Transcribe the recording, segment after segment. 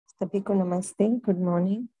सभी को नमस्ते, good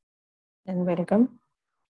morning and welcome.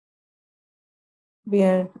 We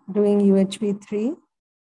are doing UHV-3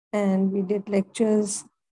 and we did lectures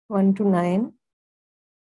 1 to 9,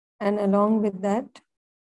 and along with that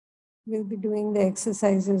we'll be doing the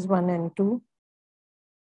exercises 1 and 2.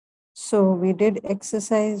 So we did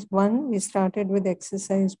exercise 1, we started with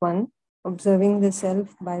exercise 1, observing the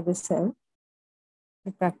self by the self,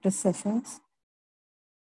 the practice sessions,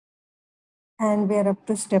 and we are up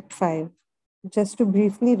to step 5. Just to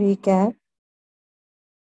briefly recap,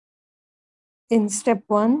 in step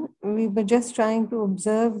 1, we were just trying to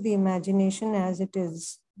observe the imagination as it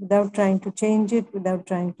is, without trying to change it, without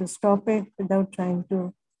trying to stop it, without trying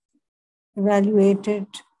to evaluate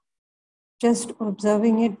it, just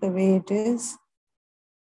observing it the way it is,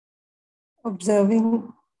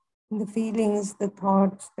 observing the feelings, the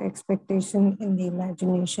thoughts, the expectation in the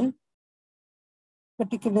imagination.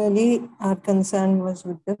 Particularly, our concern was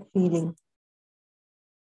with the feeling.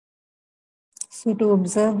 So to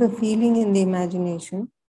observe the feeling in the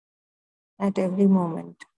imagination at every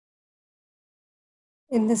moment.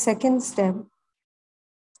 In the second step,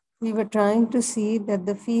 we were trying to see that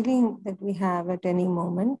the feeling that we have at any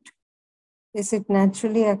moment, is it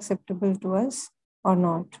naturally acceptable to us or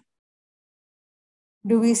not?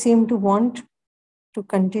 Do we seem to want to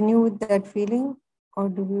continue with that feeling, or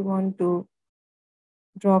do we want to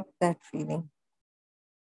drop that feeling?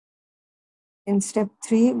 In step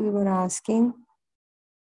 3, we were asking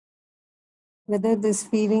whether this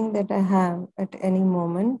feeling that I have at any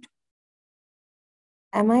moment,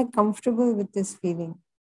 am I comfortable with this feeling,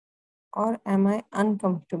 or am I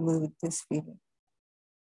uncomfortable with this feeling?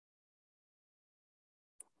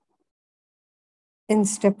 In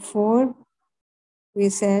step 4, we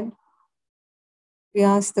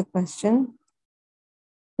asked the question,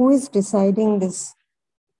 who is deciding this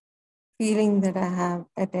feeling that I have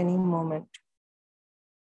at any moment?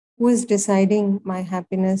 Who is deciding my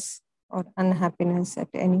happiness or unhappiness at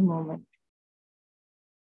any moment?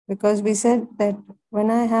 Because we said that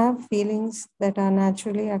when I have feelings that are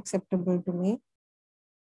naturally acceptable to me,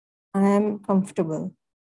 I am comfortable.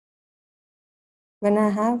 When I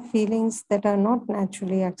have feelings that are not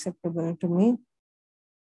naturally acceptable to me,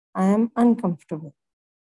 I am uncomfortable.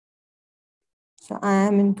 So I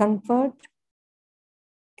am in comfort,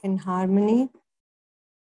 in harmony,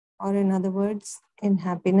 or in other words, in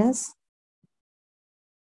happiness,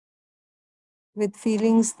 with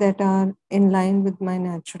feelings that are in line with my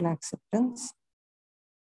natural acceptance.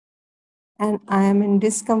 And I am in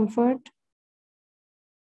discomfort,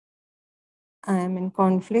 I am in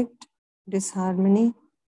conflict, disharmony,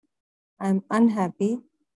 I am unhappy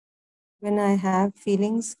when I have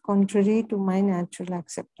feelings contrary to my natural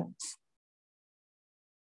acceptance.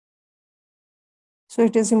 So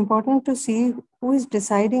it is important to see who is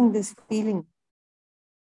deciding this feeling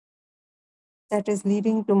that is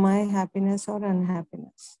leading to my happiness or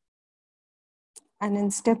unhappiness. And in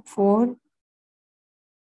step 4,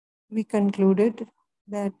 we concluded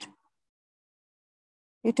that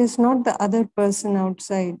it is not the other person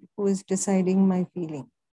outside who is deciding my feeling.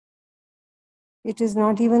 It is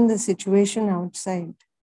not even the situation outside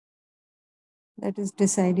that is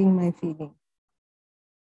deciding my feeling,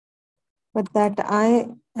 but that I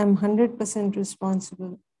am 100%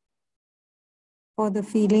 responsible for the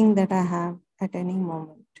feeling that I have at any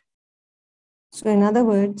moment. So in other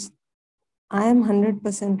words, I am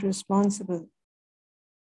 100% responsible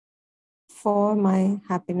for my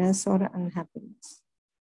happiness or unhappiness.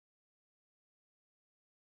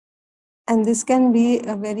 And this can be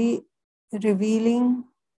a very revealing,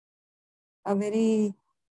 a very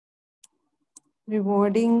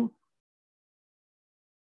rewarding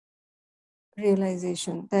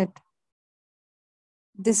realization that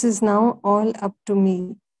this is now all up to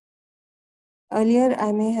me. Earlier,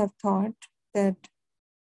 I may have thought that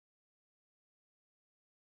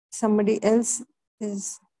somebody else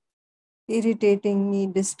is irritating me,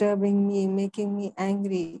 disturbing me, making me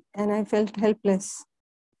angry, and I felt helpless,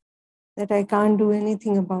 that I can't do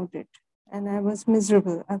anything about it. And I was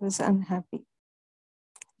miserable, I was unhappy.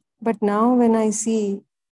 But now when I see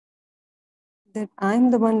that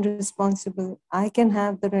I'm the one responsible, I can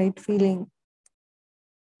have the right feeling,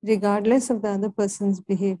 regardless of the other person's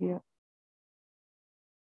behavior,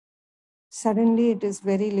 suddenly it is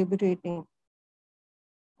very liberating.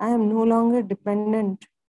 I am no longer dependent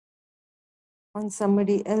on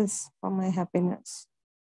somebody else for my happiness.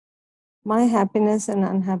 My happiness and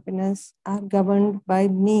unhappiness are governed by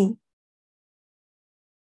me.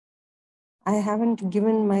 I haven't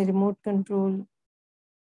given my remote control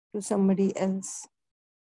to somebody else.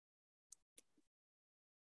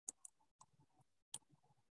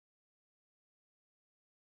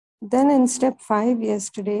 Then in step 5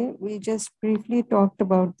 yesterday, we just briefly talked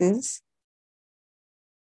about this,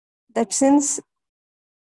 that since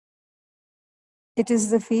it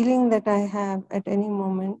is the feeling that I have at any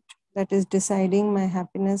moment that is deciding my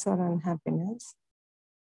happiness or unhappiness,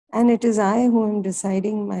 and it is I who am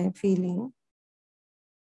deciding my feeling,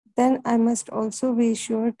 then I must also be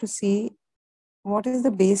sure to see what is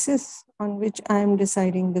the basis on which I am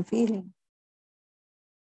deciding the feeling.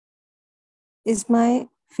 Is my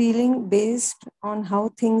feeling based on how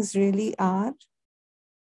things really are?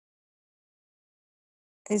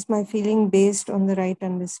 Is my feeling based on the right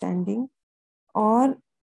understanding? Or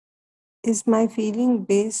is my feeling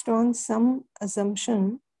based on some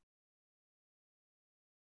assumption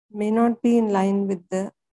may not be in line with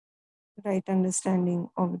the right understanding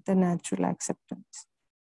or with the natural acceptance?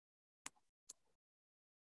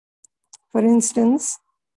 For instance,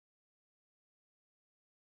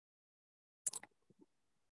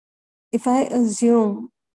 if I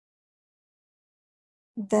assume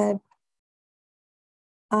that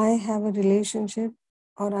I have a relationship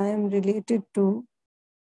or I am related to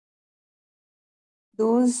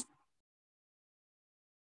those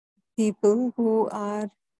people who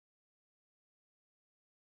are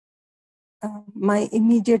my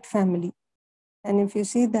immediate family. And if you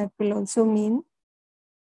see, that will also mean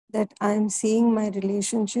that I'm seeing my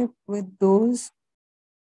relationship with those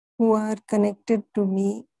who are connected to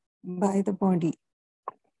me by the body.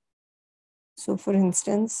 So, for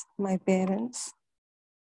instance, my parents,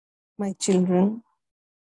 my children,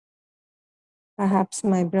 perhaps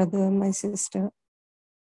my brother, my sister,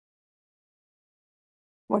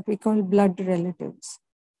 what we call blood relatives.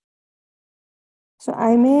 So,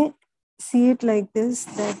 I may see it like this,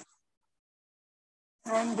 that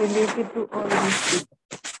I'm related to all these people.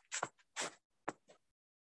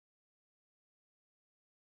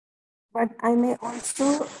 But I may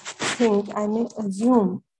also think, I may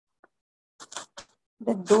assume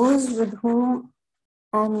that those with whom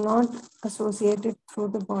I'm not associated through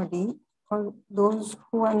the body, or those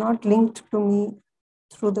who are not linked to me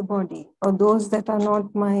through the body, or those that are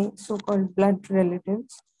not my so-called blood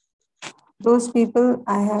relatives, those people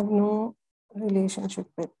I have no relationship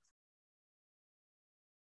with.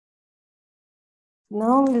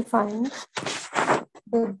 Now we'll find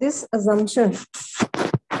that this assumption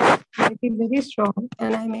might be very strong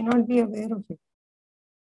and I may not be aware of it.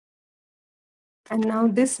 And now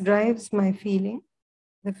this drives my feeling,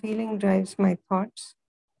 the feeling drives my thoughts,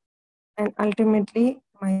 and ultimately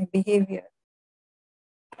my behavior.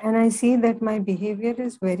 And I see that my behavior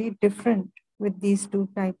is very different with these two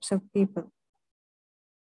types of people.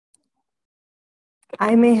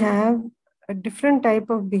 I may have a different type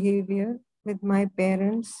of behavior with my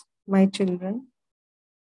parents, my children,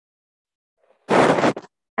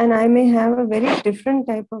 and I may have a very different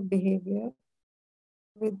type of behavior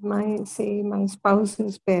with my, say, my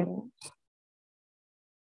spouse's parents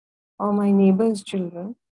or my neighbor's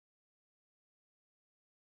children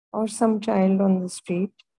or some child on the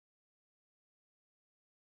street.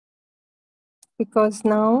 Because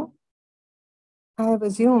now I have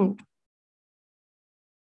assumed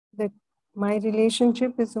that my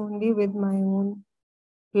relationship is only with my own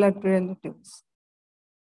blood relatives.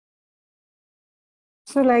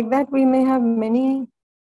 So, like that, we may have many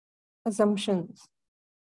assumptions.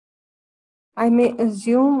 I may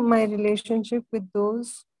assume my relationship with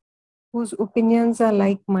those whose opinions are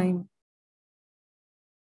like mine.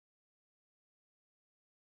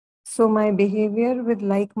 So, my behavior with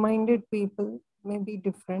like minded people may be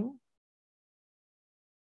different,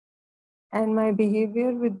 and my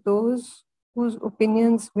behavior with those whose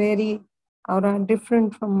opinions vary or are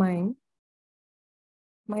different from mine,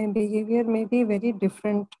 my behavior may be very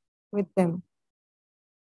different with them.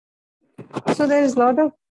 So there is a lot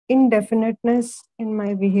of indefiniteness in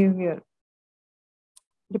my behavior,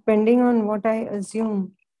 depending on what I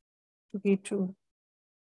assume to be true.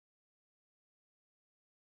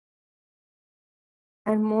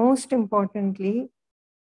 And most importantly,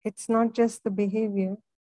 it's not just the behavior,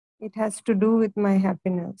 it has to do with my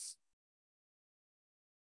happiness.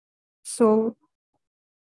 So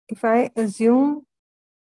if I assume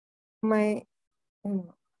my,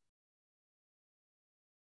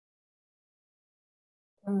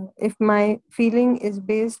 if my feeling is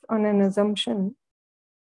based on an assumption,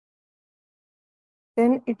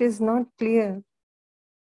 then it is not clear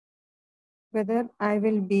whether I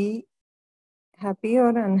will be happy or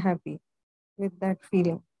unhappy with that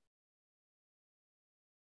feeling.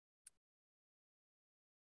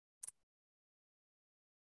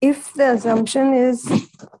 If the assumption is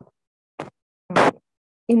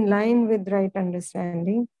in line with right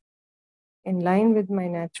understanding, in line with my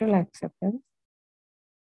natural acceptance,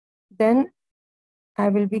 then I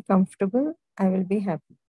will be comfortable, I will be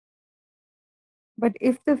happy. But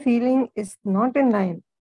if the feeling is not in line,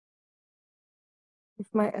 if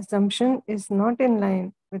my assumption is not in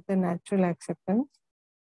line with the natural acceptance,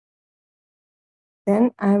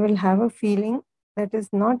 then I will have a feeling that is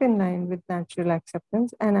not in line with natural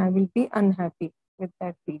acceptance and I will be unhappy with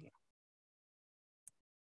that feeling.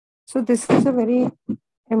 So this is a very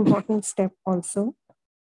important step also.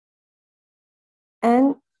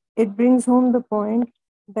 And it brings home the point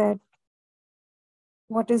that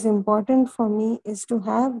what is important for me is to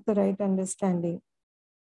have the right understanding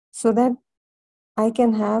so that I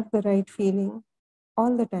can have the right feeling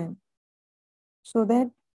all the time, so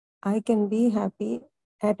that I can be happy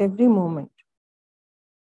at every moment,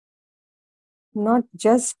 not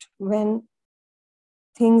just when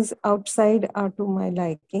things outside are to my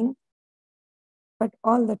liking, but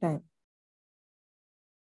all the time.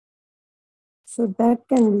 So that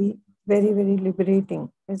can be very, very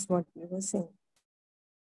liberating, is what we were saying.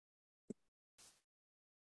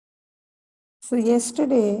 So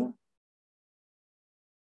yesterday,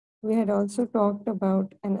 we had also talked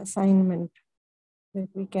about an assignment that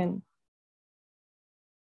we can,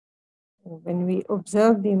 when we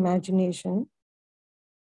observe the imagination,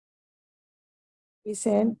 we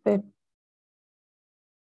said that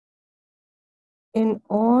in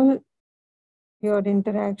all your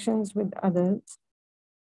interactions with others,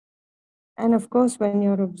 and of course, when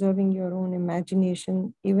you're observing your own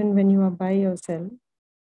imagination, even when you are by yourself,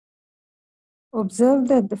 observe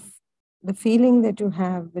that the feeling that you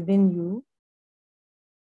have within you,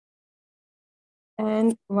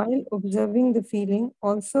 and while observing the feeling,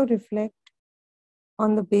 also reflect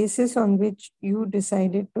on the basis on which you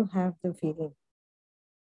decided to have the feeling.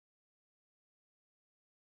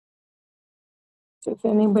 So if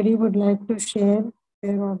anybody would like to share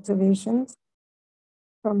their observations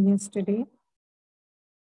from yesterday,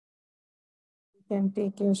 you can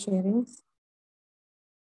take your sharings.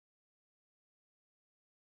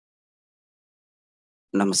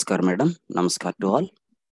 Namaskar, madam. Namaskar to all.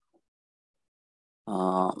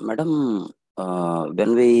 Madam,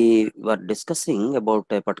 when we were discussing about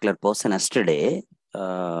a particular person yesterday,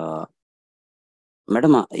 madam,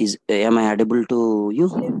 am I audible to you?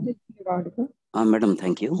 Yes, you're audible. Madam,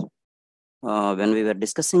 thank you. When we were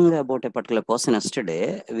discussing about a particular person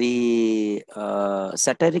yesterday, we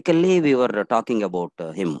satirically we were talking about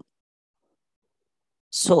him.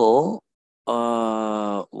 So,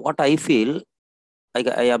 what I feel,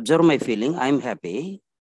 I observe my feeling. I'm happy.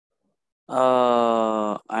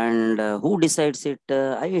 And who decides it?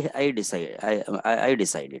 I decide. I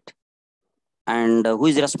decide it. And who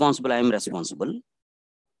is responsible? I am responsible.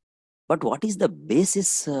 But what is the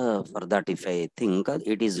basis for that? If I think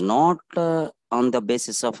it is not on the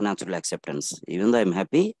basis of natural acceptance, even though I'm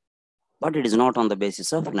happy, but it is not on the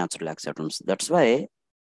basis of natural acceptance. That's why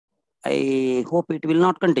I hope it will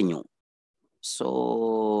not continue.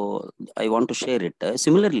 So I want to share it.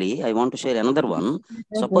 Similarly, I want to share another one.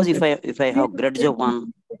 Suppose if I have grudge of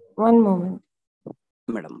one. One moment.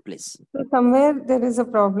 Madam, please. So somewhere there is a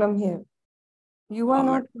problem here. You are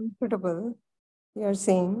not comfortable, you are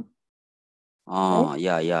saying. Right?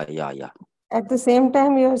 Yeah. At the same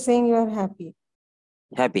time, you are saying you are happy.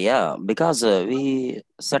 Happy, yeah. Because we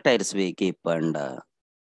satires we keep and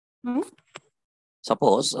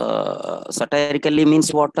suppose satirically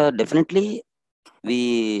means what? Definitely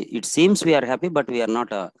it seems we are happy, but we are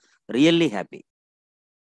not really happy.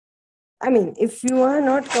 I mean, if you are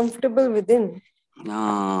not comfortable within.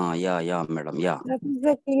 Yeah, madam. Yeah. That is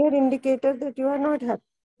a clear indicator that you are not happy.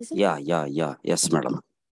 Yeah. Yes, madam.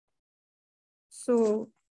 So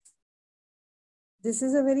this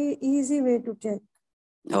is a very easy way to check.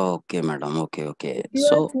 Okay, madam. Okay. If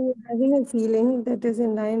you are having a feeling that is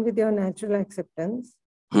in line with your natural acceptance,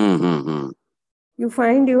 you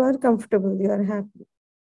find you are comfortable, you are happy.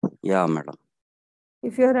 Yeah, madam.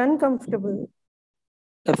 If you are uncomfortable,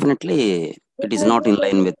 definitely it is not in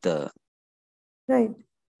line with right.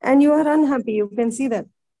 And you are unhappy, you can see that.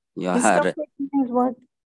 Yeah. Discomfort means what?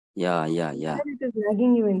 Yeah. It is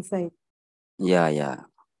lagging you inside. Yeah.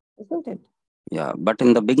 Isn't it? Yeah. But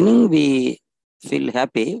in the beginning, we feel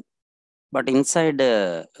happy, but inside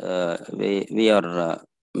we are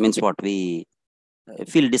means what we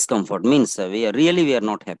feel discomfort means we are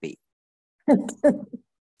not happy.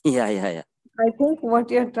 Yeah. I think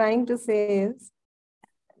what you're trying to say is,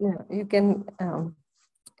 you can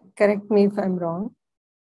correct me if I'm wrong,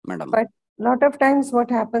 madam. But a lot of times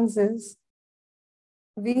what happens is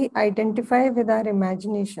we identify with our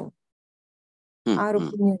imagination, our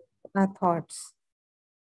opinions, our thoughts.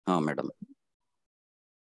 Madam.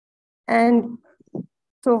 And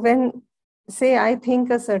so when, say, I think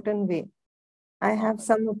a certain way, I have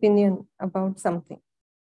some opinion about something.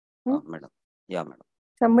 Madam. Yeah, madam.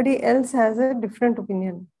 Somebody else has a different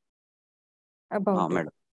opinion about it.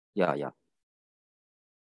 Madam. Yeah, yeah.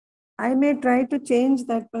 I may try to change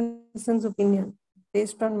that person's opinion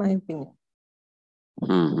based on my opinion.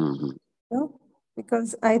 No?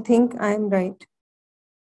 Because I think I am right.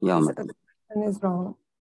 Yeah, This madam. other person is wrong.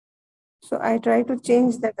 So I try to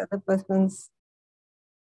change that other person's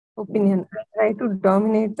opinion. I try to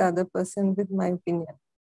dominate the other person with my opinion.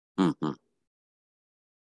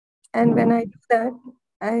 And when I do that,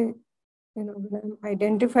 I, when I'm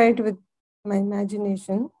identified with my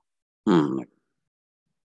imagination,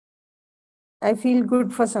 I feel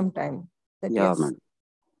good for some time that Yeah, yes, madam.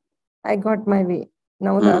 I got my way.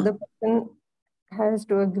 Now the other person has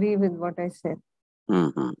to agree with what I said.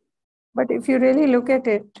 But if you really look at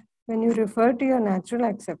it, when you refer to your natural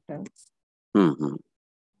acceptance,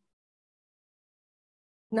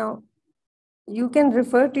 now you can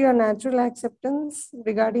refer to your natural acceptance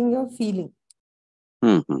regarding your feeling.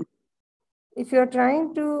 If you're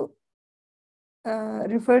trying to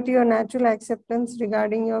refer to your natural acceptance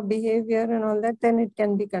regarding your behavior and all that, then it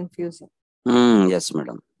can be confusing. Yes,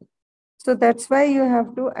 madam. So that's why you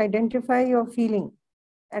have to identify your feeling.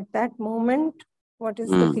 At that moment, what is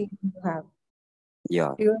the feeling you have?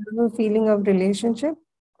 Yeah. Do you have a feeling of relationship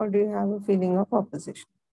or do you have a feeling of opposition?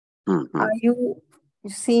 Are you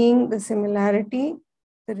seeing the similarity,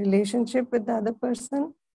 the relationship with the other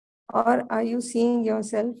person, or are you seeing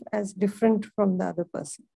yourself as different from the other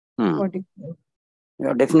person? What do you think?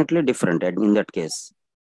 Yeah, definitely different in that case.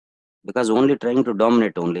 Because only trying to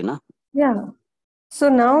dominate only, na? Yeah. So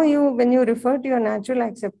now when you refer to your natural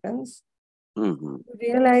acceptance, you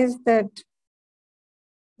realize that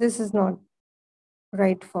this is not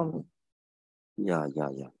right for me. Yeah, yeah,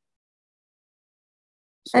 yeah.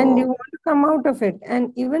 And you So, want to come out of it.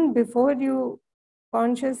 And even before you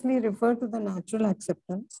consciously refer to the natural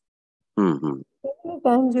acceptance, many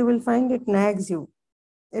times you will find it nags you,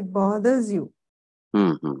 it bothers you.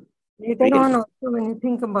 Later on, really. also, when you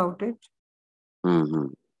think about it,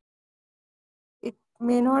 it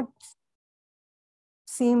may not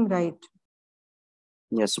seem right.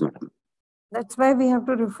 Yes, madam. That's why we have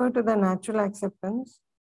to refer to the natural acceptance.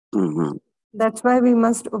 That's why we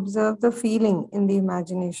must observe the feeling in the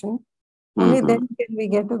imagination. Only then can we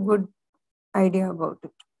get a good idea about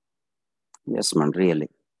it. Yes, madam, really.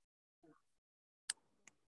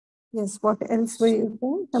 Yes, what else were you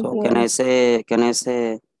saying? So, Something else. can I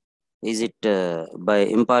say, is it by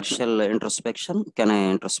impartial introspection? Can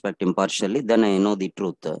I introspect impartially? Then I know the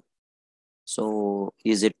truth. So,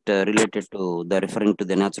 is it related to the referring to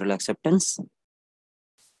the natural acceptance?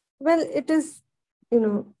 Well, it is,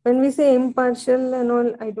 when we say impartial and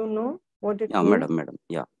all, I don't know what it Yeah, means. madam.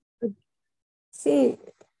 Yeah. But see,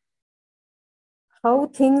 how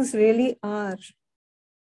things really are.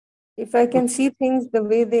 If I can see things the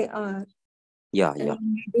way they are, Yeah, and yeah.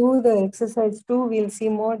 when we do the exercise too, we'll see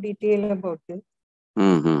more detail about this. A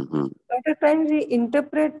lot of times we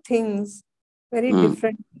interpret things very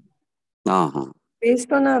differently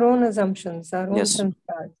based on our own assumptions, our own Yes.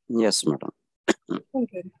 sanskars. Yes, madam.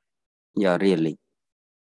 Okay. Yeah, really.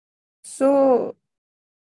 So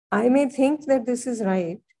I may think that this is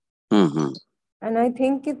right, and I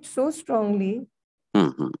think it so strongly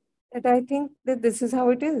that I think that this is how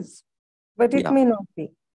it is, but it Yeah. may not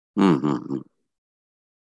be.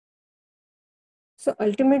 So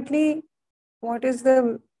ultimately, what is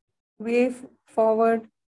the way forward?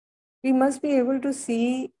 We must be able to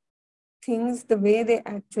see things the way they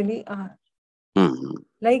actually are.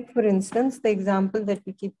 Like, for instance, the example that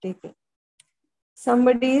we keep taking.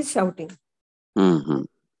 Somebody is shouting.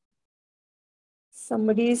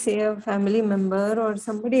 Somebody, say a family member or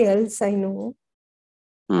somebody else I know,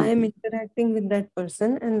 I am interacting with that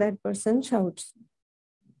person and that person shouts.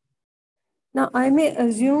 Now, I may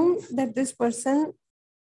assume that this person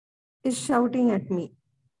is shouting at me.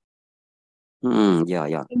 Yeah,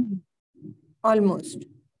 yeah. Almost.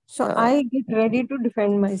 So Yeah, I get ready to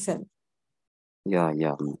defend myself. yeah,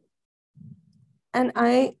 yeah. And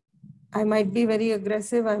I might be very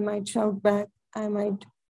aggressive. I might shout back. I might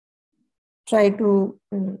try to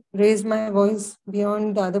raise my voice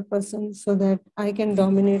beyond the other person so that I can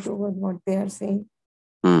dominate over what they are saying.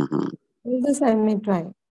 All this I may try.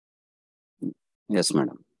 Yes,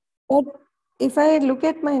 madam. But if I look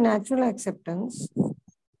at my natural acceptance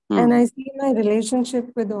and I see my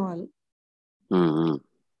relationship with all,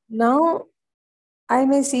 now I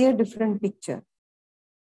may see a different picture.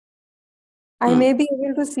 I may be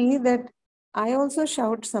able to see that I also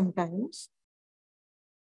shout sometimes,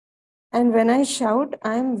 And when I shout,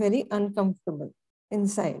 I'm very uncomfortable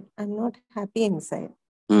inside. I'm not happy inside.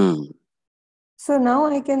 Mm. So now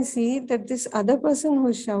I can see that this other person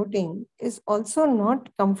who's shouting is also not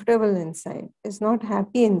comfortable inside, is not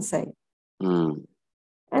happy inside. Mm.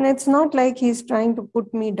 And it's not like he's trying to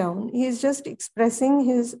put me down. He's just expressing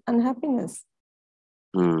his unhappiness.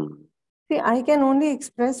 Mm. See, I can only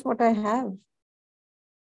express what I have.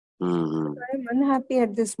 If Mm. I'm unhappy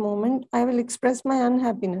at this moment, I will express my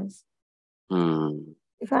unhappiness. Mm.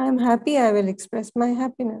 If I am happy, I will express my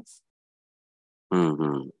happiness.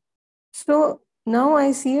 Mm. So now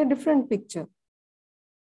I see a different picture.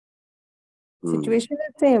 Mm. Situation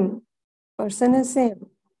is same, person is same.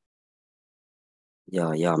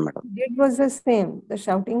 Yeah, yeah, madam. Did was the same, the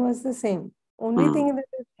shouting was the same. Only Mm. thing that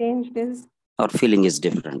has changed is Our feeling is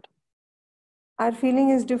different. our feeling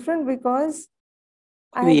is different because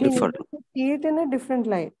I have We been refer. able to see it in a different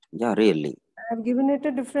light. Yeah, really. I have given it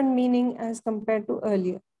a different meaning as compared to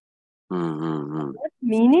earlier. Mm. What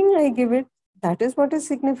meaning I give it, that is what is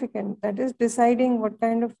significant. That is deciding what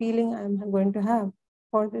kind of feeling I'm going to have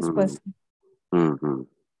for this Mm. person, Mm.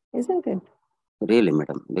 isn't it? Really,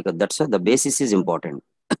 madam, because that's why the basis is important.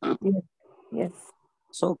 Yes. Yes.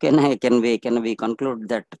 So can we conclude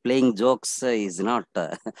that playing jokes is not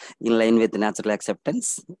in line with natural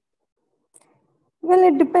acceptance? Well,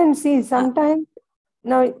 it depends. See, Uh, sometimes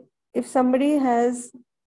now, if somebody has,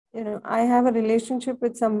 I have a relationship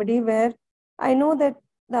with somebody where I know that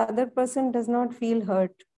the other person does not feel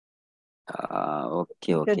hurt.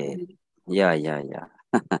 okay, okay. That Yeah, yeah, yeah.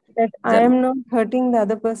 I Then, am not hurting the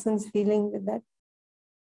other person's feeling with that,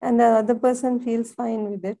 and the other person feels fine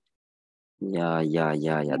with it. yeah, yeah,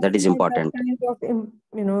 yeah, yeah. We That is have that important. kind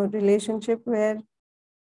of, relationship where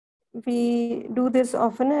we do this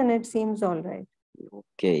often and it seems all right.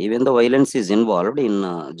 Okay, even the violence is involved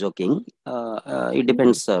in joking, it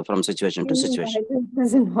depends from situation to Even situation. violence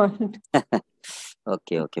is involved.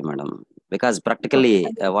 Okay, okay, madam. Because No, practically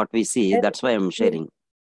what we see, and that's why I'm if, sharing.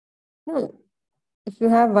 no, if you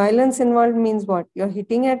have violence involved means what? You're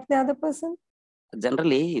hitting at the other person?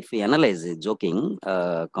 Generally, if we analyze joking,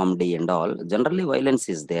 comedy and all, generally violence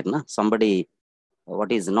is there. Na? Somebody,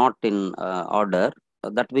 what is not in order,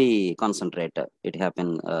 that we concentrate. It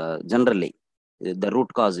happen generally. The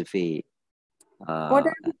root cause, if we, What uh,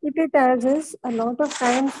 I would put it as is a lot of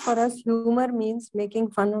times for us, humor means making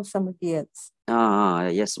fun of somebody else,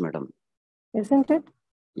 yes, madam. isn't it?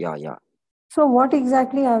 Yeah, yeah. So, what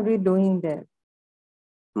exactly are we doing there?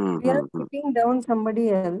 We are Mm-hmm. putting down somebody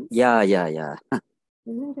else, Yeah, yeah, yeah.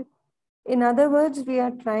 isn't it? In other words, we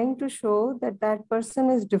are trying to show that that person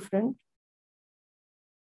is different,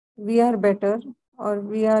 we are better, or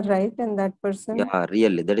we are right, and that person. Yeah,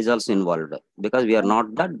 really, that is also involved because we are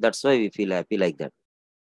not that. That's why we feel happy like that.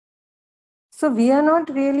 So, we are not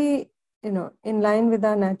really, in line with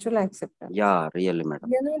our natural acceptance. Yeah, really, madam.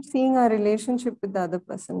 We are not seeing our relationship with the other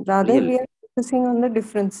person. Rather, Really, we are focusing on the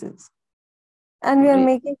differences. And we are re-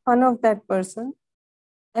 making fun of that person.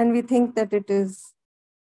 And we think that it is,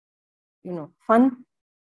 fun,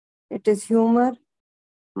 it is humor.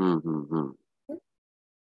 mm-hmm.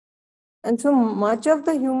 And so much of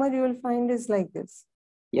the humor you will find is like this.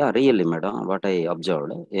 Yeah, really, madam. What I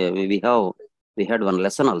observed, we had one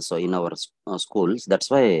lesson also in our schools. That's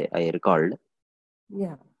why I recalled.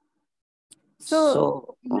 Yeah. So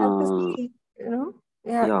So, you have to see, yeah,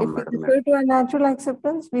 yeah, if we madam, madam. refer to our natural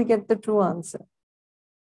acceptance, we get the true answer.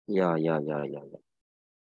 Yeah, yeah, yeah, yeah, yeah.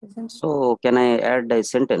 Isn't it? So, can I add a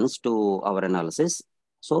sentence to our analysis?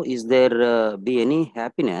 So, is there be any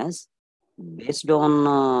happiness based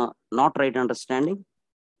on not right understanding?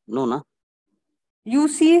 No, na. You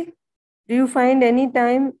see, do you find any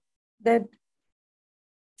time that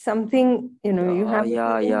something, you Yeah, have a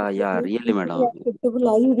yeah, feeling yeah, that is yeah. not Really, completely madam. acceptable?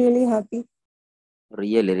 Are you really happy?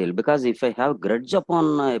 Really, really. Because if I have grudge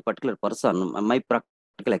upon a particular person, my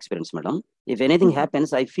practical experience, madam, if anything Mhm.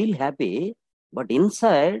 happens, I feel happy, but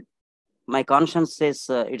inside my conscience says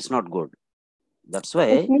it's not good. That's That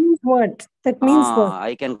why means what? That means what?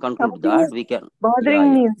 I can conclude Something that is we can. Yeah, bothering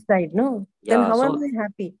yeah, me inside, no? Then yeah. how am So I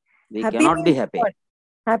happy? we Happy cannot be means happy. what?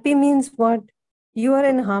 Happy means what? You are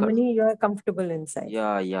in Because, harmony, you are comfortable inside.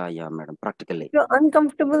 yeah, yeah, yeah, madam. Practically, You're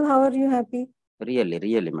uncomfortable, how are you happy? really,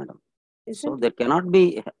 really, madam. So Isn't there it? cannot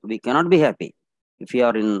be. We cannot be happy if we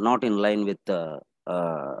are in not in line with the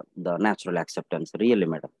natural acceptance. Really,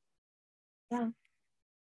 madam. Yeah.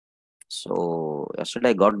 So yesterday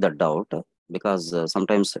I got that doubt because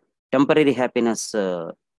sometimes temporary happiness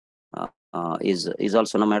is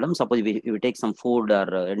also no, madam. Suppose we take some food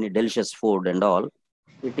or any delicious food and all,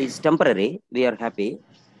 it is temporary. We are happy,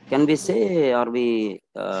 Can we say, are we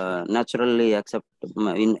naturally accept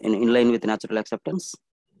in line with natural acceptance?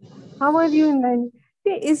 How are you in line?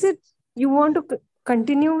 See, is it you want to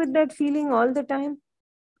continue with that feeling all the time?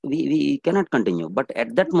 We cannot continue, but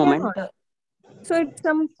at that You moment, cannot. So it's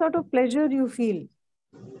some sort of pleasure you feel.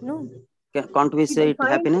 No. can't we We say it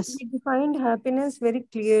defined, happiness? we defined happiness very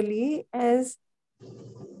clearly as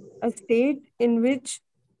a state in which,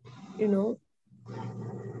 you know,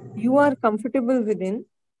 you are comfortable within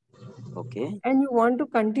Okay. and you want to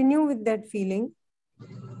continue with that feeling.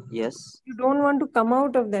 Yes. You don't want to come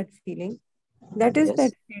out of that feeling. That is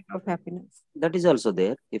that Yes. state of happiness. That is also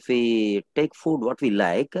there. If we take food what we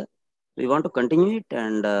like, we want to continue it.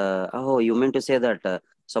 And oh, you mean to say that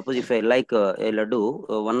suppose if I like a laddu,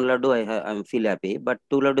 one laddu I feel happy, but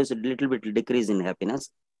two laddus a little bit decrease in happiness.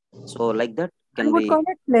 So like that, I can would we? call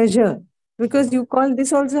it pleasure because you call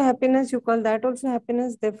this also happiness, you call that also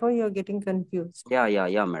happiness, therefore you're getting confused. Yeah, yeah,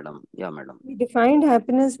 yeah, madam. Yeah, madam. We defined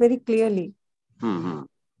happiness very clearly. Hmm.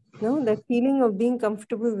 No, that feeling of being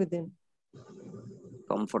comfortable within.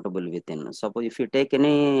 Comfortable within. Suppose if you take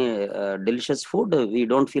any delicious food, we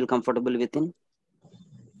don't feel comfortable within.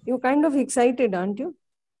 You're kind of excited, aren't you?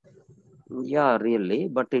 Yeah, really.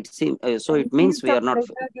 But it seems so. And It you feel means we are some not.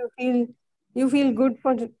 pleasure, you feel good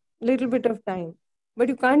for a little bit of time. But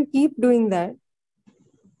you can't keep doing that. You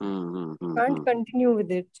can't Hmm. continue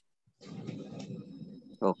with it.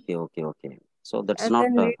 Okay, okay, okay. So that's And not.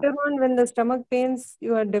 then later on, when the stomach pains,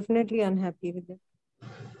 you are definitely unhappy with it.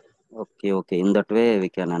 Okay, okay. In that way, we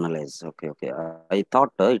can analyze. Okay, okay. I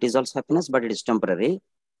thought it is also happiness, but it is temporary.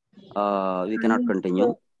 We cannot continue.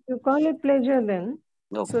 So you call it pleasure then,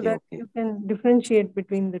 so Okay, that okay, you can differentiate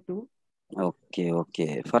between the two. okay,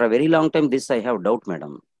 okay. For a very long time, this I have doubt,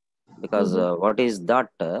 madam. Because Mm-hmm. what is that?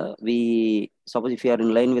 We suppose if we are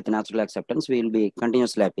in line with natural acceptance, we will be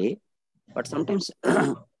continuously happy. But sometimes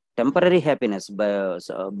temporary happiness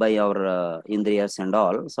by our indriyas and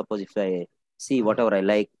all. Suppose if I see whatever I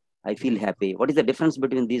like, I feel happy. What is the difference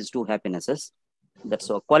between these two happinesses? That's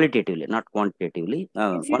qualitatively, not quantitatively.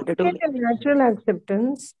 If you look at Quantitatively, the natural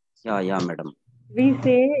acceptance, yeah, yeah, madam. we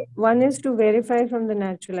say one is to verify from the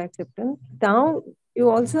natural acceptance. Now you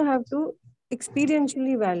also have to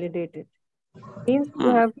experientially validate it. Means you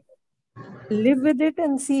Hmm. have to live with it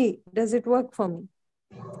and see, does it work for me?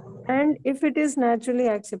 And if it is naturally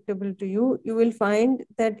acceptable to you, you will find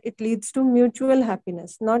that it leads to mutual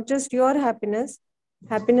happiness, not just your happiness,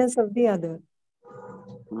 happiness of the other.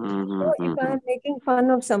 So if I Mm-hmm. am making fun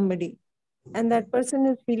of somebody and that person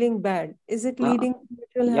is feeling bad, is it Uh, leading to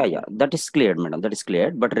mutual yeah, yeah, happiness? that is cleared, madam. That is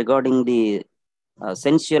cleared. But regarding the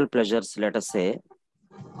sensual pleasures, let us say,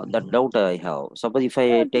 that doubt I have. Suppose if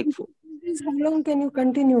Yeah, I the take, difference is how long can you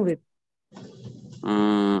continue with?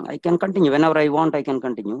 I can continue whenever I want. I can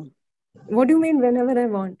continue. What do you mean whenever I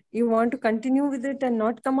want? You want to continue with it and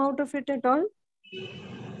not come out of it at all?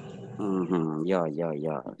 Yeah, yeah,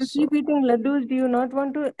 yeah. If you So keep eating laddus, do you not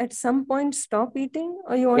want to at some point stop eating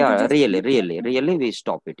or you want to yeah, just really, keep really, eating? really, we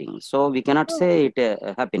stop eating. So we cannot No. say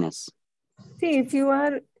it happiness. See, if you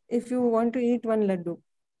want to eat one laddu,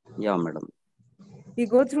 Yeah, madam. you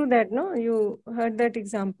go through that, no? You heard that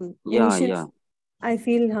example. Yeah, Initially, yeah, I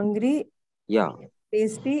feel hungry, yeah.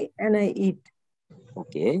 tasty, and I eat.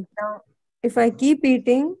 Okay. Now, if I keep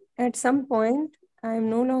eating, at some point, I am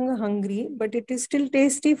no longer hungry, but it is still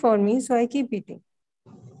tasty for me, so I keep eating.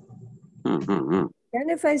 Mm-hmm. And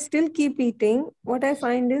if I still keep eating, what I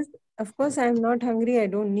find is, of course, I am not hungry, I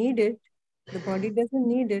don't need it. The body doesn't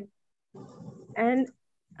need it. And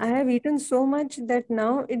I have eaten so much that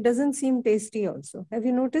now it doesn't seem tasty, also. Have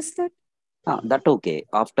you noticed that? That okay.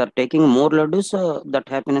 After taking more laddus, that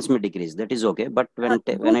happiness may decrease. That is okay. But when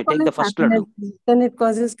Don't I call take the it first happiness, laddu, please. Then it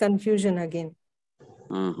causes confusion again.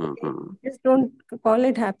 Okay? mm-hmm. Just don't call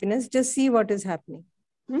it happiness, just see what is happening.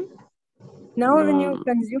 Hmm? Now, when you Mm,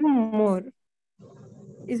 consume more,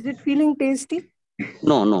 is it feeling tasty?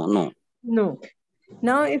 no, no, no. No.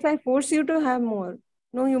 Now, if I force you to have more,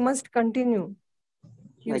 no, you must continue.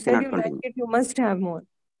 You I said cannot you like continue. it, you must have more.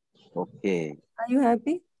 Okay. Are you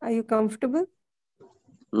happy? Are you comfortable?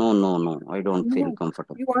 No, no, no. I don't feel No.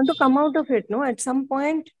 comfortable. You want to come out of it, no? At some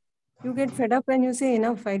point, you get fed up and you say,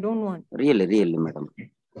 enough, I don't want. Really, really, madam.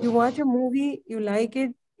 You watch a movie, you like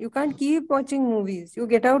it, you can't keep watching movies. You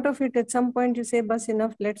get out of it at some point, you say, bus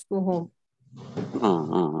enough, let's go home.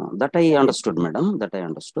 That I understood, madam. That I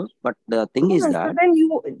understood. But the thing is Yeah, so that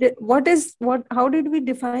then how did we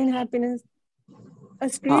define happiness? A uh,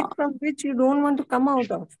 state from which you don't want to come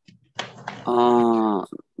out of. uh,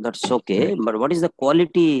 that's okay. But what is the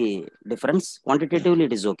quality difference? Quantitatively,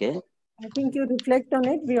 it is okay. I think you reflect on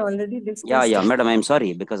it. We already Yeah, discussed it. madam, I'm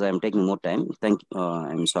sorry because I am taking more time.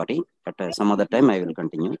 I'm sorry, but some other time I will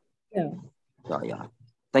continue. Yeah. Yeah. Yeah.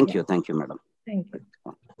 Thank you, madam. Thank you.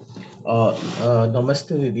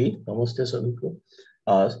 Namaste, Didi. Namaste, Sadhguru.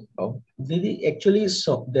 Uh, uh, Didi, actually,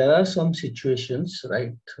 there are some situations,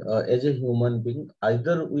 right? As a human being,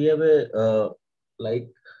 either we have like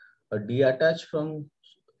a detached from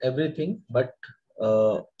everything, but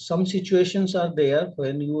some situations are there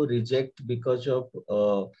when you reject because of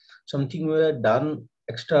something you have done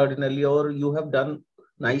extraordinarily or you have done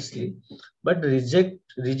nicely, but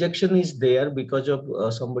rejection is there because of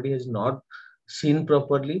somebody has not seen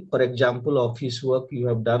properly. For example, office work, you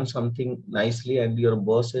have done something nicely and your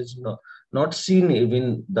boss has not seen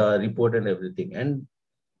even the report and everything and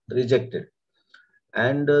rejected.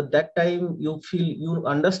 And that time you feel, you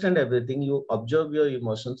understand everything, you observe your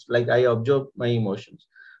emotions, like I observe my emotions,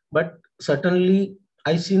 but certainly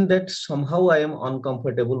I seen that somehow I am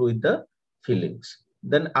uncomfortable with the feelings.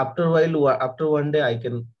 Then after a while, after one day, I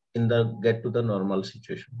can in the get to the normal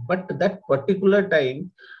situation, but that particular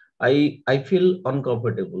time I feel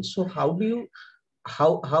uncomfortable. So how do you,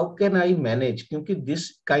 how can I manage, because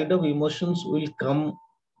this kind of emotions will come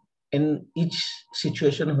in each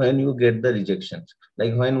situation when you get the rejections,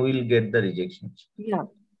 like when we'll get the rejections? Yeah.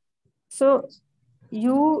 So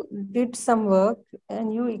you did some work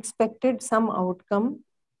and you expected some outcome,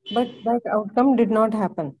 but that outcome did not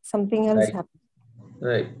happen. Something else Right, happened,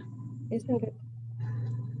 right, isn't it?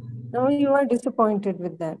 Now you are disappointed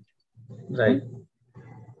with that. Hmm? right.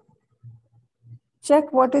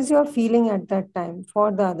 Check what is your feeling at that time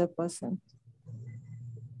for the other person.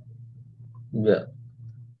 Yeah,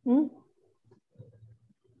 Hmm?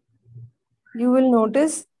 You will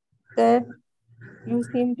notice that you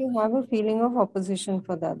seem to have a feeling of opposition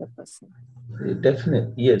for the other person.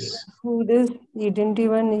 definitely, yes. Who this? He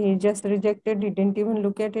just rejected, he didn't even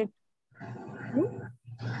look at it.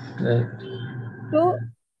 Hmm? Right. So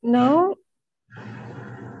now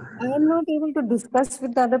I am not able to discuss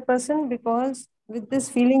with the other person because with this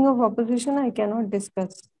feeling of opposition, I cannot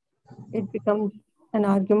discuss. It becomes an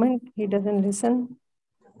argument. He doesn't listen.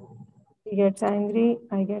 He gets angry.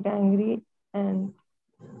 I get angry, and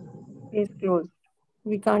case closed.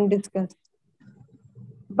 We can't discuss.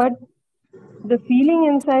 But the feeling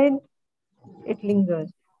inside, it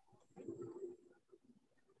lingers,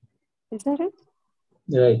 isn't it?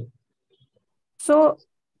 Right. So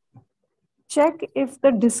check if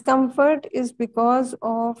the discomfort is because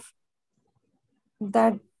of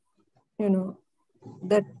that, you know,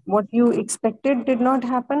 that what you expected did not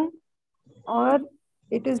happen, or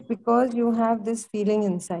it is because you have this feeling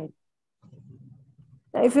inside.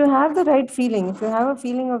 If you have the right feeling, if you have a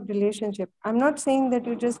feeling of relationship, I'm not saying that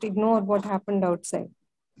you just ignore what happened outside.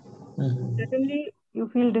 Mhm. Certainly, you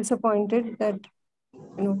feel disappointed that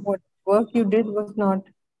what work you did was not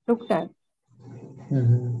looked at.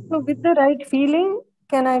 Mhm. So, with the right feeling,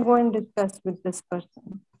 can I go and discuss with this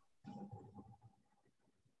person?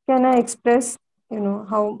 Can I express,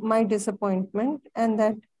 how my disappointment, and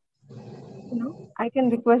that, I can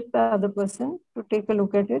request the other person to take a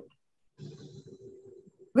look at it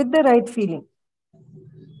with the right feeling.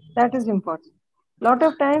 That is important. Lot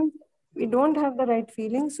of times we don't have the right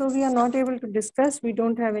feeling, so we are not able to discuss. We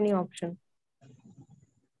don't have any option.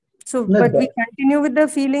 So, No, but we continue with the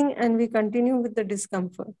feeling and we continue with the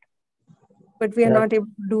discomfort, but we are right, not able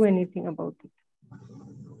to do anything about it.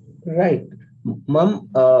 right. Mom,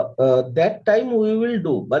 that time we will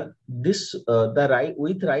do, but this the right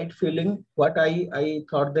with right feeling. What I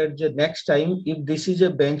thought that the next time, if this is a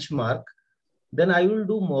benchmark, then I will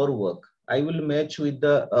do more work. I will match with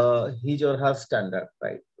the his or her standard,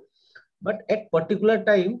 right? But at particular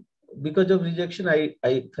time, because of rejection, I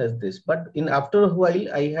face this, but in after a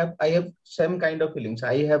while, I have same kind of feelings.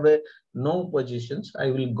 I have a no positions,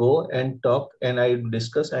 I will go and talk and I will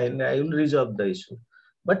discuss and I will resolve the issue.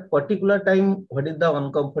 But particular time, what is the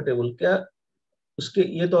uncomfortable, क्या उसके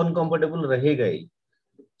ये तो uncomfortable रहेगा ही.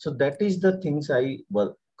 So that is the things I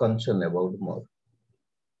was concerned about more.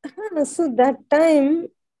 So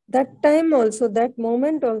that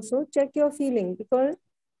moment also, check your feeling, because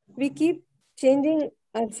we keep changing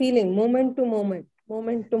our feeling moment to moment,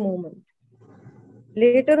 moment to moment.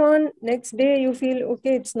 Later on, next day, you feel,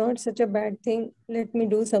 okay, it's not such a bad thing. Let me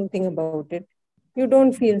do something about it. You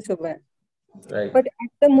don't feel so bad. Right, But at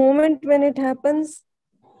the moment when it happens,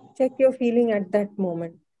 check your feeling at that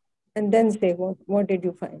moment and then say, what did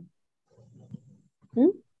you find? Hmm?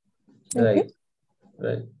 Okay. right,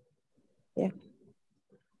 right. Yeah.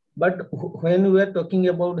 But when we are talking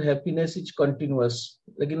about happiness, it's continuous.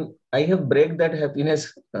 Like I have break that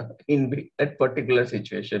happiness in that particular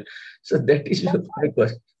situation. So that is my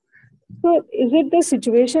question. So is it the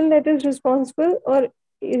situation that is responsible, or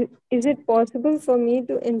is it possible for me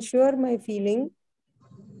to ensure my feeling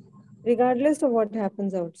regardless of what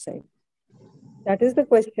happens outside? That is the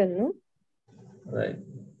question, no? Right.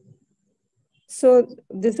 So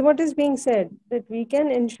this is what is being said, that we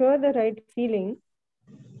can ensure the right feeling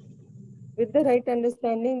with the right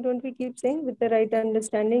understanding. Don't we keep saying, with the right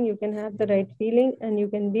understanding, you can have the right feeling and you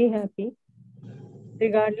can be happy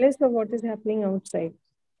regardless of what is happening outside.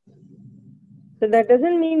 So that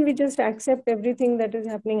doesn't mean we just accept everything that is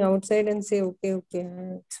happening outside and say, okay,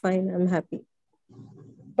 it's fine, I'm happy.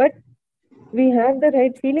 But we have the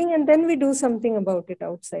right feeling and then we do something about it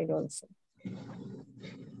outside also.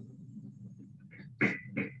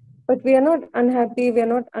 But we are not unhappy, we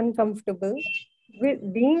are not uncomfortable.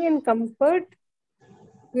 Being in comfort,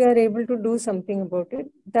 we are able to do something about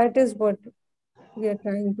it. That is what we are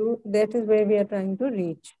trying to, that is where we are trying to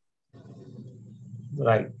reach.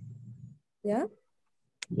 Right. Yeah.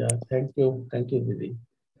 Yeah. Thank you. Thank you, Didi.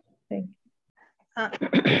 Thank you.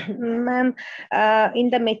 Ma'am, in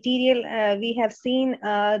the material, we have seen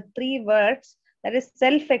 3 words, that is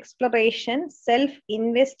self-exploration,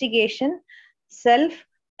 self-investigation,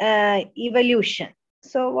 self-evolution.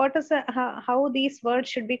 So what is how these words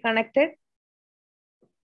should be connected?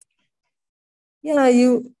 Yeah,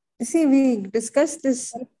 you see, we discussed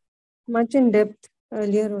this much in depth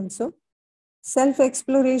earlier also.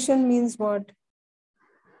 Self-exploration means what?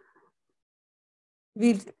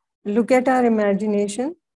 We look at our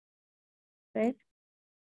imagination, right?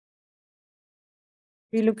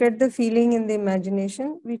 We look at the feeling in the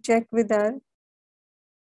imagination. We check with our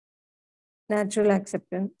natural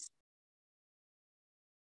acceptance.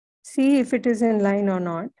 See if it is in line or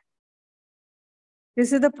not.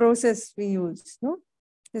 This is the process we use, no?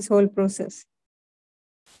 This whole process.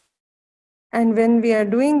 And when we are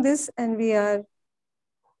doing this and we are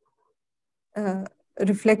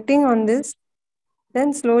reflecting on this,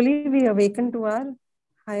 then slowly we awaken to our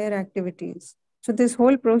higher activities. So this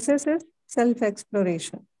whole process is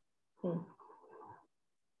self-exploration.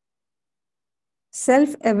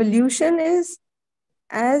 Self-evolution is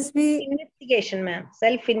as we... Investigation, ma'am.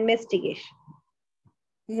 Self-investigation.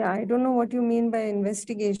 Yeah, I don't know what you mean by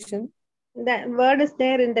investigation. That word is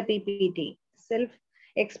there in the PPT.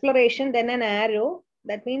 Self-exploration, then an arrow.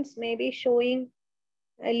 That means maybe showing,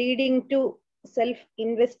 leading to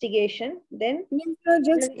self-investigation. Then You're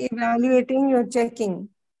just evaluating, you're checking,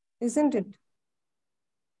 isn't it?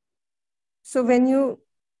 So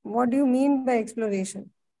what do you mean by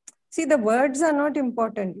exploration? See, the words are not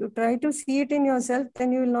important. You try to see it in yourself,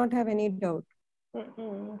 then you will not have any doubt.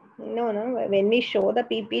 No. When we show the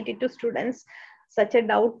PPT to students, such a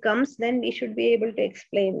doubt comes, then we should be able to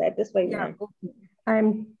explain. That is why, ma'am. Okay.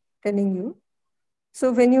 I'm telling you.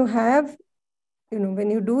 So when you have, when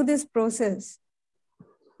you do this process,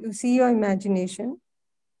 you see your imagination,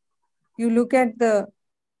 you look at the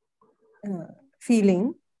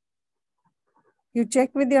feeling, you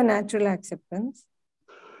check with your natural acceptance,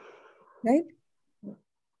 right?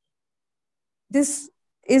 This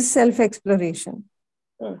is self-exploration.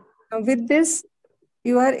 Now with this,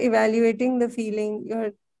 you are evaluating the feeling,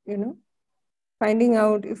 you're, finding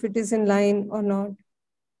out if it is in line or not.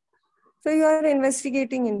 So you are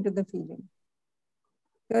investigating into the feeling.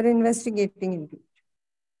 You are investigating into it.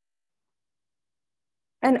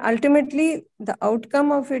 And ultimately, the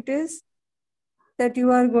outcome of it is that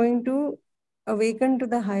you are going to awaken to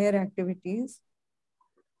the higher activities.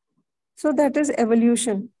 So that is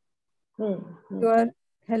evolution. You are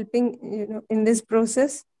helping, in this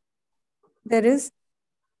process, there is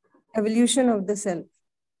evolution of the self.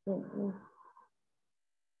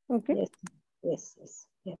 Okay? Yes.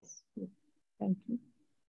 Thank you.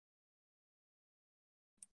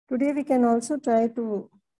 Today we can also try to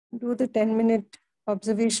do the 10-minute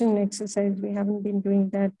observation exercise. We haven't been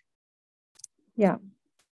doing that. Yeah.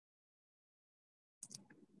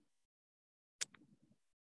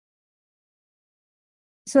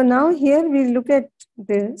 So now here we look at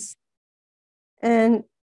this and,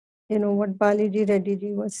 what Baliji Reddy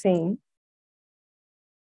ji was saying.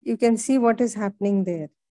 You can see what is happening there.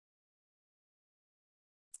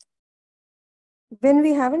 When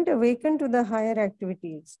we haven't awakened to the higher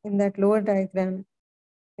activities in that lower diagram,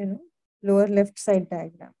 lower left side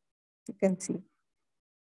diagram, you can see.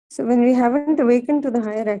 So when we haven't awakened to the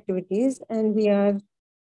higher activities and we are,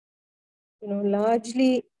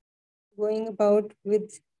 largely going about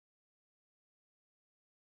with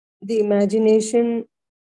the imagination,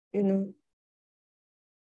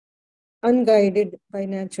 unguided by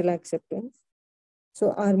natural acceptance.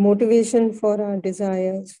 So our motivation for our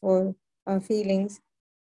desires, for our feelings,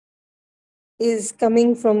 is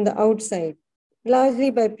coming from the outside,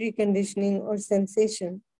 largely by preconditioning or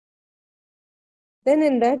sensation. Then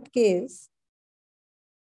in that case,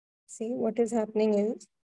 see what is happening is,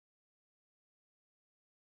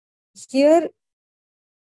 here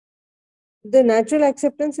the natural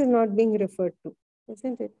acceptance is not being referred to,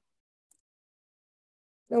 isn't it?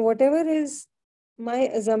 Now, whatever is my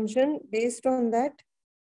assumption, based on that,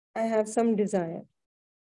 I have some desire.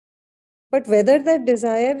 But whether that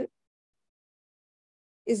desire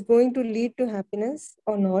is going to lead to happiness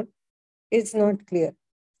or not, it's not clear.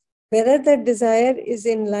 Whether that desire is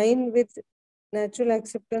in line with natural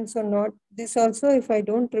acceptance or not, this also, if I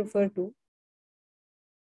don't refer to,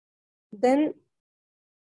 then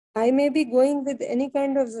I may be going with any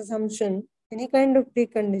kind of assumption, any kind of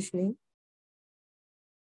preconditioning,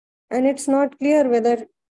 and it's not clear whether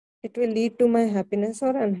it will lead to my happiness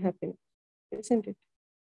or unhappiness, isn't it?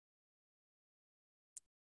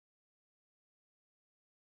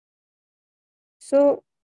 So,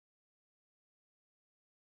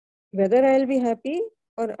 whether I'll be happy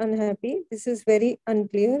or unhappy, this is very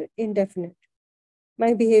unclear, indefinite.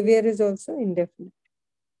 My behavior is also indefinite.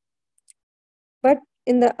 But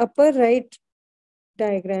in the upper right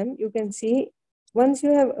diagram, you can see once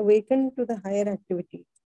you have awakened to the higher activity,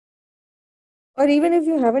 or even if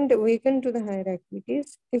you haven't awakened to the higher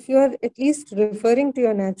activities, if you are at least referring to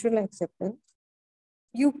your natural acceptance,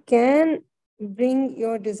 you can bring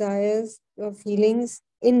your desires, your feelings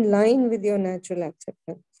in line with your natural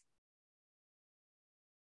acceptance.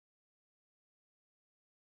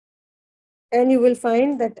 And you will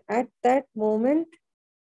find that at that moment,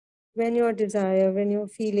 when your desire, when your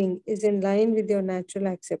feeling is in line with your natural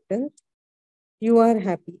acceptance, you are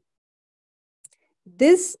happy.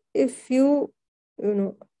 This, if you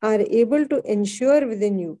are able to ensure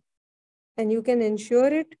within you, and you can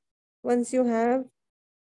ensure it once you have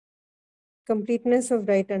completeness of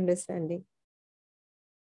right understanding.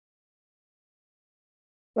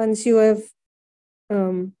 Once you have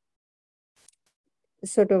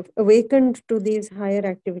sort of awakened to these higher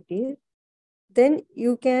activities, then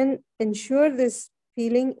you can ensure this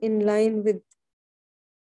feeling in line with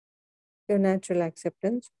your natural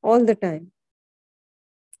acceptance all the time,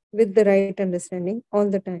 with the right understanding all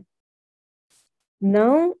the time.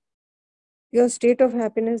 Now, your state of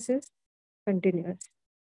happiness is continuous.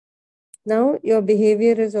 Now, your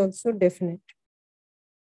behavior is also definite,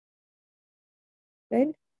 right?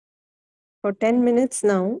 For 10 minutes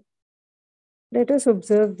now, let us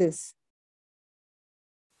observe this.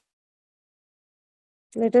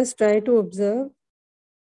 Let us try to observe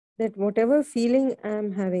that whatever feeling I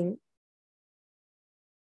am having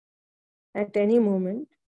at any moment,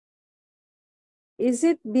 is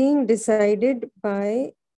it being decided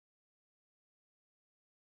by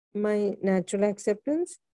my natural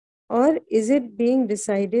acceptance, or is it being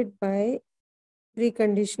decided by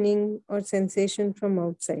preconditioning or sensation from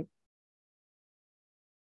outside?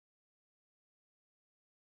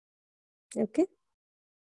 Okay?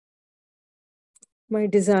 My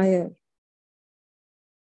desire,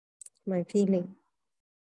 my feeling.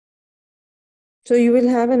 So you will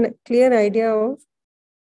have a clear idea of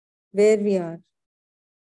where we are.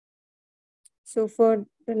 So for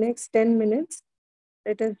the next 10 minutes,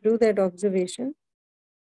 let us do that observation,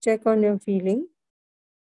 check on your feeling,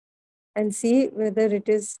 and see whether it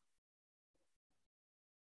is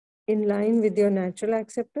in line with your natural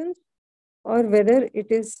acceptance or whether it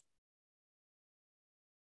is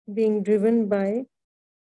being driven by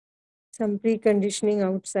some preconditioning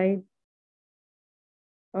outside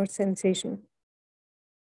or sensation.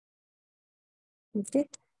 Okay,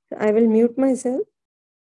 so I will mute myself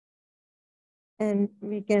and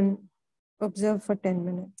we can observe for 10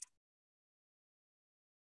 minutes.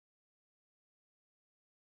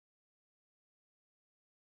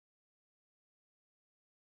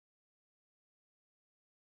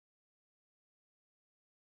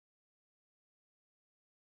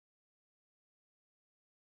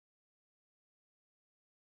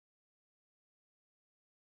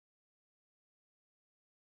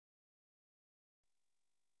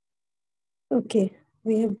 Okay,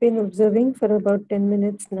 we have been observing for about 10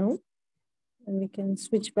 minutes now, and we can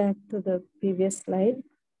switch back to the previous slide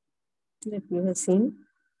that you have seen.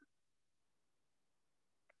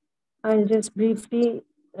 I'll just briefly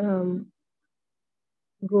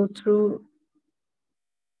go through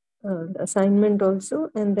the assignment also,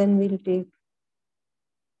 and then we'll take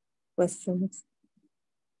questions.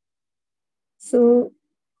 So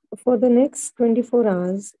for the next 24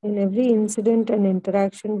 hours, in every incident and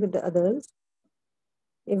interaction with the others,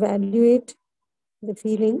 evaluate the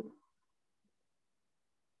feeling,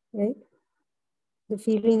 right? The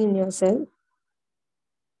feeling in yourself,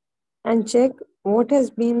 and check what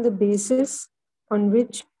has been the basis on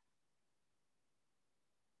which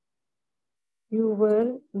you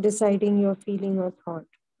were deciding your feeling or thought.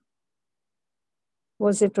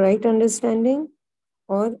 Was it right understanding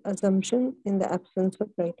or assumption in the absence of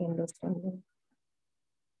right understanding?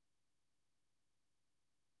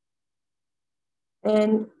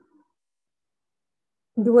 And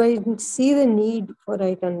do I see the need for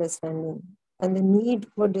right understanding and the need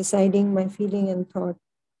for deciding my feeling and thought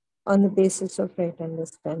on the basis of right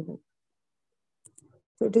understanding?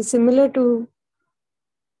 So it is similar to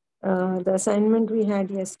the assignment we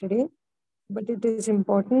had yesterday, but it is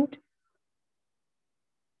important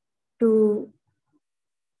to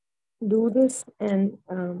do this and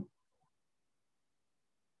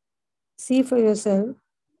see for yourself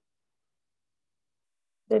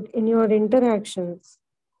that in your interactions,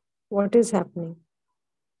 what is happening?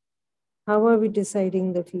 How are we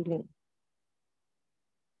deciding the feeling?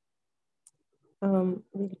 We'll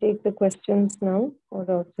take the questions now or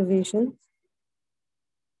the observations.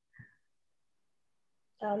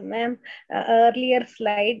 Ma'am, earlier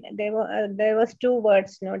slide, there was two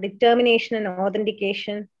words, no, determination and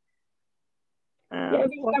authentication. Yeah,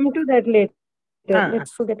 we'll come to that later.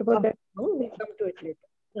 Let's forget about okay. that now. We'll come to it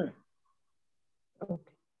later.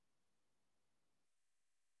 Okay.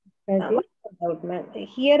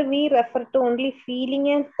 Here we refer to only feeling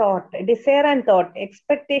and thought, desire and thought,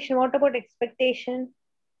 expectation. What about expectation?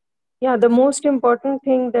 Yeah, the most important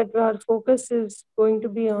thing that our focus is going to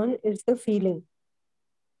be on is the feeling,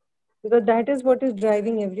 because that is what is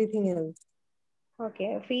driving everything else.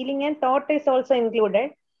 Okay, feeling and thought is also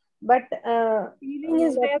included, but feeling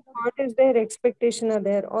is there, thought is there, expectation are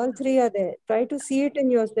there. All three are there. Try to see it in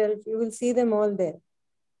yourself. You will see them all there.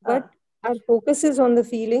 But our focus is on the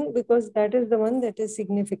feeling because that is the one that is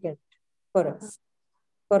significant for us,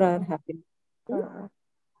 for our happiness. Yeah.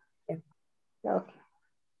 Okay.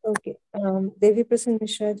 Okay. Devi Prasanna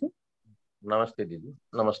Mishra ji. Namaste, Didi.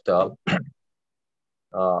 Namaste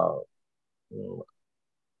all.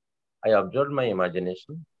 I observed my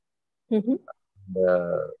imagination. Mm-hmm.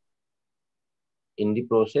 In the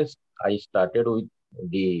process, I started with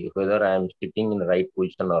whether I am sitting in the right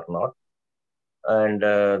position or not. And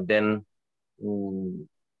then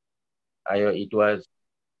it was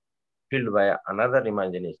filled by another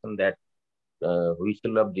imagination that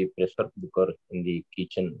whistle of the pressure cooker in the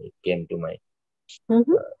kitchen, it came to my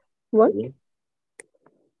what?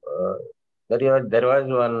 There was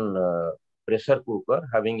one pressure cooker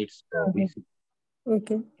having its whistle.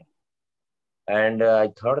 Okay. And I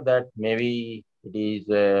thought that maybe it is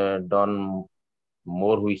done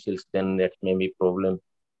more whistles, then that may be problem.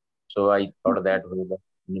 So I thought that whether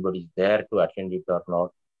anybody is there to attend it or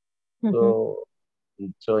not.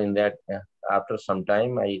 So in that, after some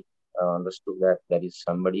time, I understood that there is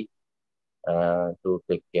somebody to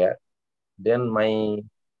take care. Then my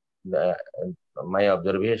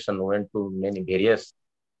observation went to many various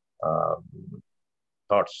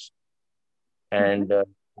thoughts and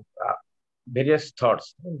various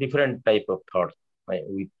thoughts, different type of thoughts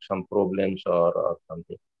with some problems or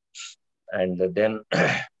something. And then,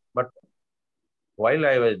 but while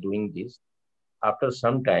I was doing this, after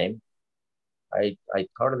some time, I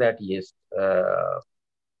thought that yes,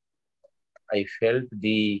 I felt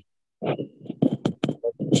the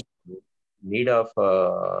need of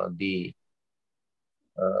the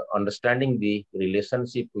understanding the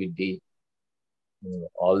relationship with the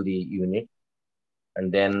all the unit,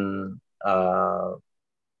 and then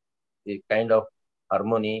the kind of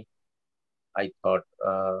harmony. I thought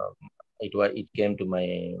it came to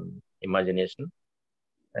my imagination,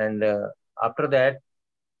 and after that,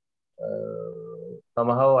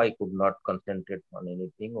 somehow I could not concentrate on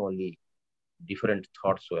anything. Only different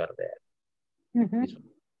thoughts were there. This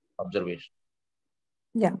observation.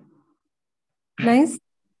 Yeah. Nice.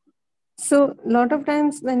 So a lot of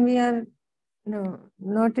times when we are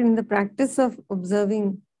not in the practice of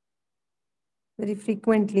observing very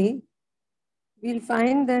frequently, we'll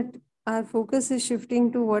find that our focus is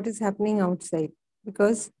shifting to what is happening outside,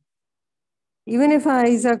 because even if our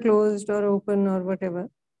eyes are closed or open or whatever,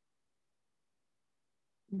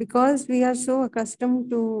 because we are so accustomed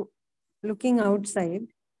to looking outside,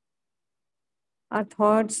 our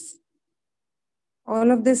thoughts,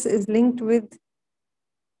 all of this is linked with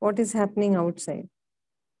what is happening outside.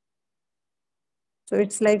 So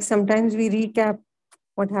it's like sometimes we recap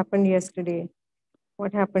what happened yesterday,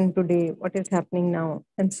 what happened today, what is happening now,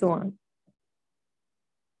 and so on.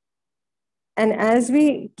 And as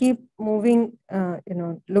we keep moving,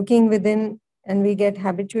 looking within, and we get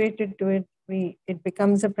habituated to it, it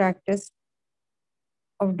becomes a practice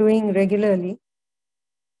of doing regularly,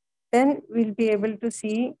 then we'll be able to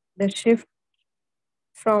see the shift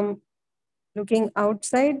from looking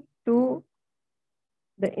outside to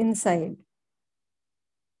the inside,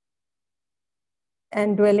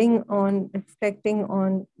 and dwelling on, reflecting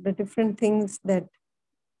on the different things that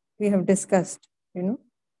we have discussed,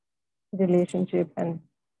 relationship and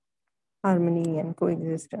harmony and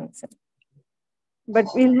coexistence. But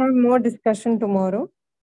we'll have more discussion tomorrow.